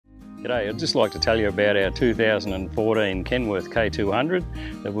G'day, I'd just like to tell you about our 2014 Kenworth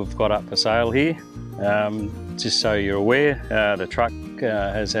K200 that we've got up for sale here. Just so you're aware, the truck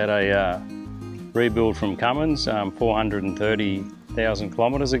has had a rebuild from Cummins 430,000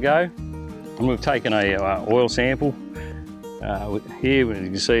 kilometres ago. And we've taken a oil sample. Here you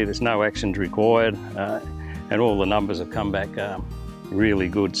can see there's no actions required and all the numbers have come back really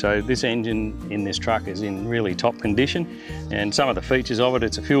good. So this engine in this truck is in really top condition, and some of the features of it,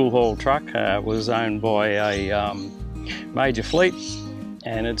 it's a fuel haul truck, was owned by a major fleet,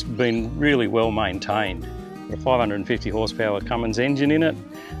 and it's been really well maintained. A 550 horsepower Cummins engine in it,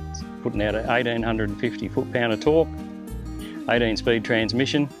 it's putting out a 1850 foot-pound of torque, 18-speed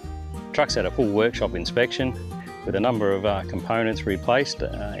transmission. Truck's had a full workshop inspection with a number of components replaced,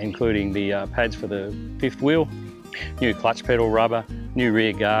 including the pads for the fifth wheel, new clutch pedal rubber, new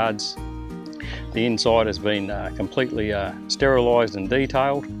rear guards. The inside has been completely sterilised and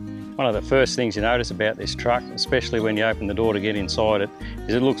detailed. One of the first things you notice about this truck, especially when you open the door to get inside it,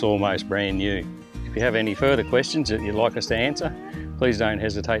 is it looks almost brand new. If you have any further questions that you'd like us to answer, please don't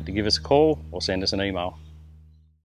hesitate to give us a call or send us an email.